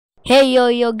Hey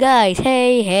yo yo guys,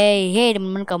 hey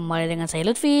teman-teman, kembali dengan saya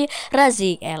Lutfi,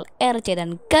 Razik, LRC,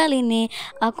 dan kali ini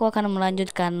aku akan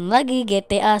melanjutkan lagi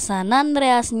GTA San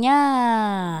Andreas-nya.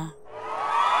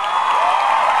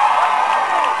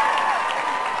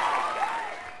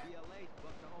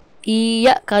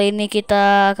 Iya, kali ini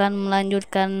kita akan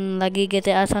melanjutkan lagi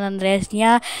GTA San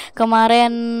Andreas-nya.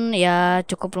 Kemarin ya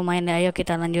cukup lumayan ya, ayo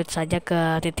kita lanjut saja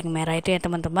ke titik merah itu ya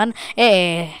teman-teman.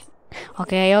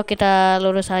 Oke, ayo kita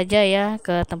lurus saja ya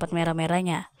ke tempat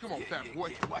merah-merahnya. Come on, fat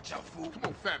boy. Watch out, fool. Come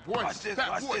on, fat boy.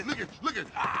 Fat boy, look at.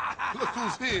 Look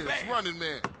who's here. It's Running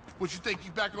Man. What, you think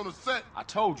you back on the set? I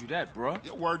told you that, bro.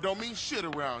 Your word don't mean shit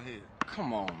around here.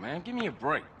 Come on, man. Give me a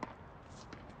break.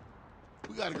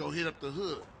 We gotta go hit up the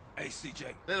hood. Hey,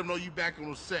 CJ. Let them know you back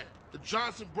on the set. The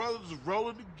Johnson brothers is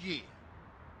rolling again.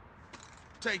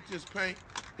 Take this paint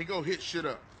and go hit shit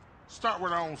up. Start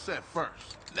with our own set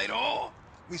first. Later on,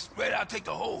 we spread out, take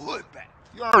the whole hood back.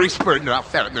 You already spreading it out,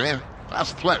 fat man.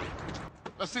 That's plenty.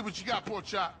 Let's see what you got, poor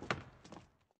chop.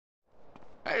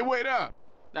 Hey, wait up.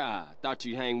 Nah, thought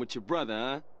you hang with your brother,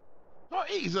 huh? Oh,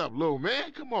 ease up, little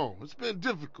man. Come on. It's been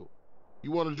difficult.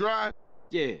 You want to drive?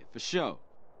 Yeah, for sure.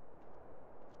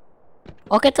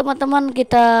 Oke teman-teman,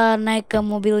 kita naik ke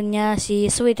mobilnya si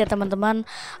Sweet ya teman-teman.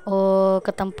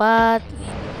 Ke tempat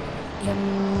yang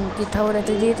kita udah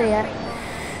tuju itu ya.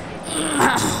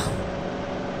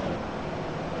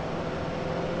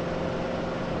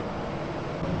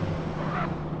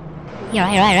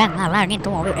 Ngalangin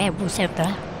tuh mobil, buset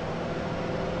dah.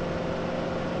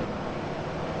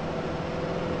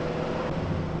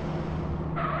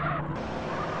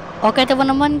 Oke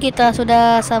teman-teman, kita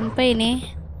sudah sampai nih.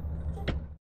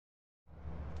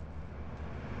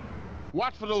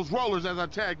 Watch for those rollers as I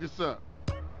tag this up.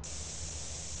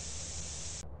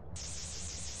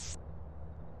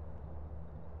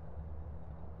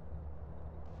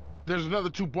 There's another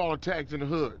 2 baller tags in the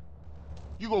hood.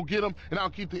 You go get them and I'll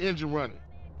keep the engine running.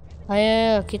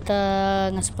 Ayo kita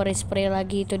nge-spray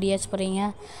lagi, itu dia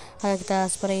spraynya. Ayo kita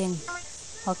sprayin.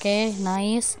 Oke,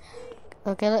 nice.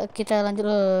 Oke, kita lanjut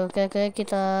loh. Oke,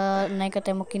 kita naik ke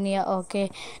tembok ini ya. Oke,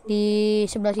 di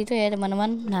sebelah situ ya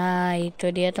teman-teman. Nah, itu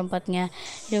dia tempatnya.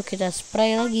 Yuk kita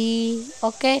spray lagi.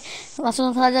 Oke,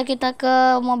 langsung saja kita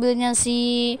ke mobilnya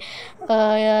si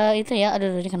ya, itu ya.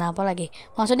 Aduh, ini kenapa lagi?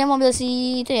 Maksudnya mobil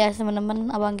si itu ya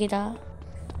teman-teman, abang kita.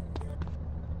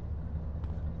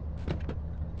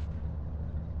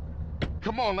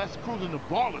 Come on, let's cruise into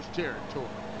ballers territory.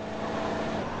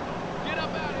 Get up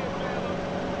out of here, fella.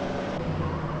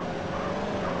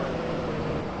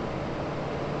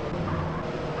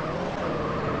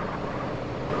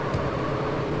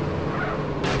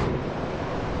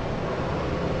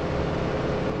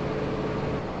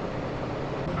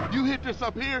 You hit this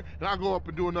up here and I'll go up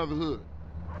and do another hood.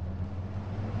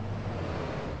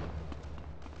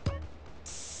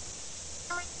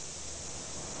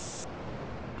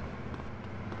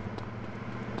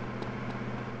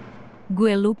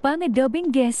 Gue lupa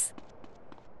ngedobing, guys.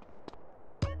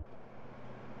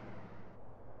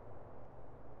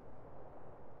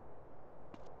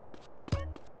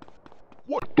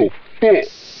 What the fuck?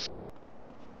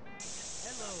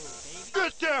 Hello, baby.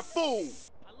 Get that fool!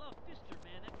 I love Fister,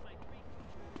 man. That's my dream.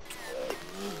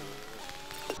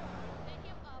 Pick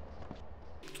him up.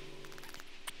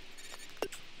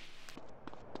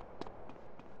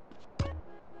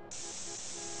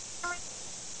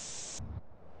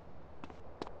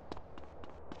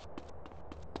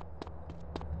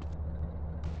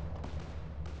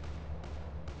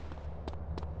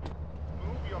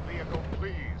 Move your vehicle,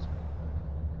 please.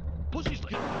 Pussy's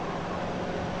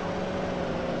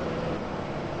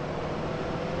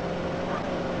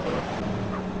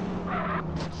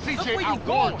CJ, where I you warned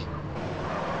going? you.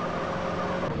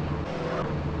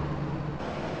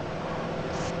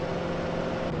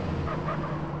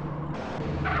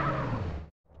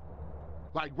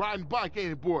 Like riding bike,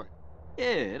 ain't it, boy?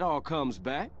 Yeah, it all comes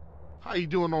back. How you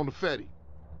doing on the Fetty?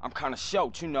 I'm kinda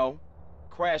short, you know.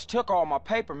 Crash took all my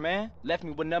paper, man. Left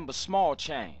me with nothing but small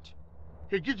change.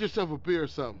 Here, get yourself a beer or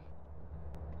something.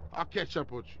 I'll catch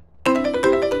up with you.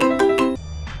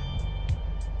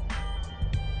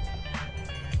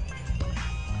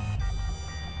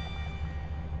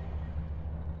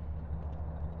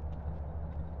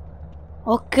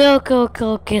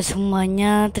 Oke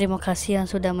semuanya, terima kasih yang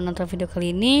sudah menonton video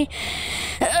kali ini.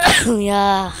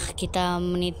 Ya, kita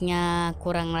menitnya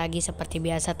kurang lagi seperti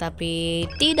biasa, tapi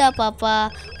tidak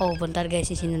apa-apa. Oh, bentar guys,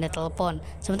 di sini ada telepon.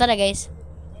 Sebentar ya guys.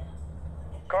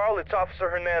 Carl, it's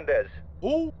Officer Hernandez.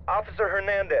 Who? Officer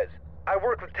Hernandez. I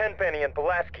work with Tenpenny and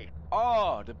Pulaski.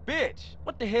 Oh, the bitch.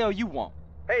 What the hell you want?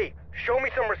 Hey, show me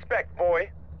some respect, boy.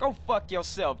 Go fuck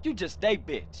yourself. You just they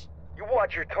bitch. You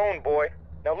watch your tone, boy.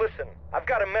 Now listen, I've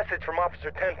got a message from Officer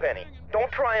Tenpenny.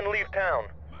 Don't try and leave town.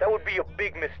 That would be a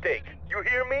big mistake. You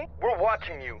hear me? We're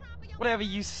watching you. Whatever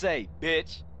you say,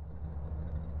 bitch.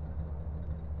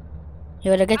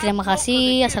 Ya udah guys, terima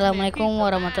kasih. Assalamualaikum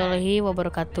warahmatullahi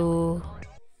wabarakatuh.